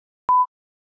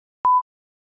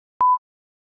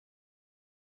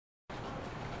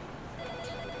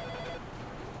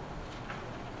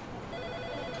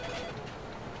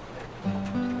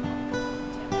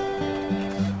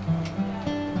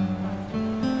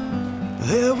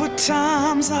There were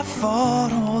times I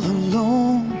fought all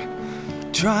alone,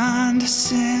 trying to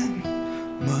send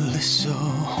Melissa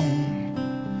home.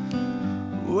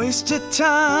 Wasted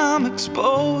time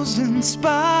exposing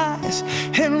spies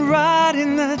and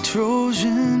riding that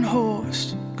Trojan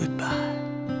horse goodbye.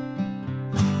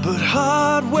 But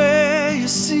hardware, you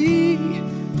see,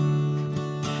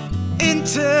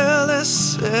 intel has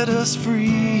set us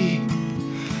free.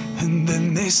 And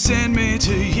then they send me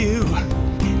to you,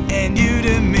 and you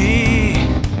to me.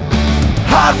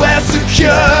 Hardware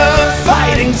secure,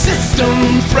 fighting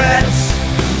system threats.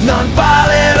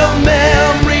 Non-violent or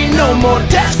memory, no more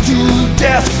desk to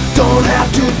desk. Don't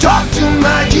have to talk to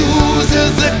my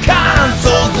users, the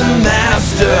console's the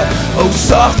master. Oh,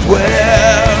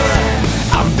 software,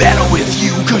 I'm better with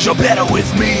you, cause you're better with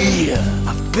me.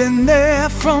 I've been there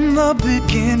from the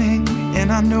beginning,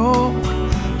 and I know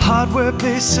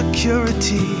hardware-based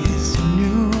security is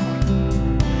new.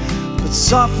 But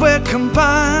software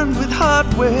combined with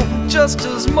hardware just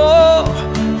does more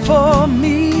for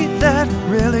me. That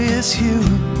really is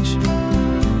huge.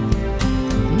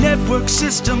 Network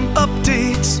system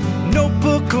updates,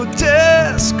 notebook or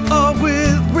desk, or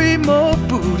with remote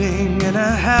booting and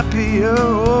a happier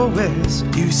OS.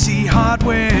 You see,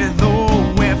 hardware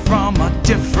though, we're from a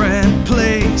different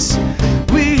place.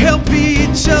 We help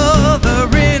each other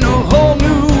in a whole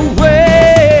new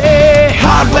way.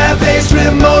 Hardware-based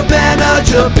remote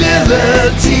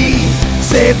manageability,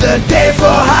 save the day for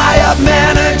high-up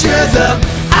managers of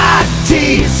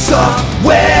IT.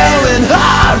 Software and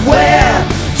hardware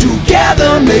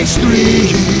together makes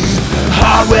three.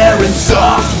 Hardware and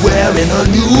software in a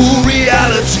new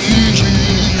reality.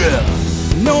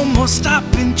 No more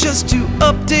stopping just to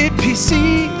update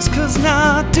PCs, cause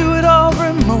now I do it all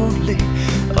remotely.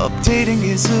 Updating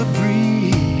is a breeze.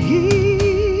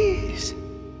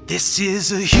 This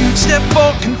is a huge step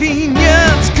for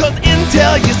convenience, cause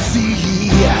Intel, you see,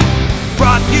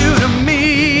 brought you to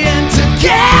me, and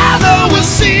together we'll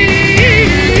see.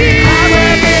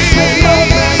 Hardware-based remote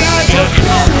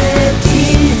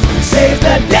manageability, save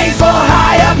the day for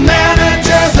high-up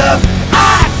managers of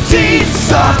IT.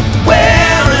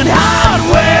 Software and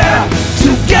hardware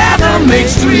together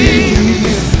makes three.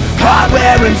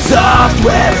 Hardware and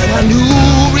software in a new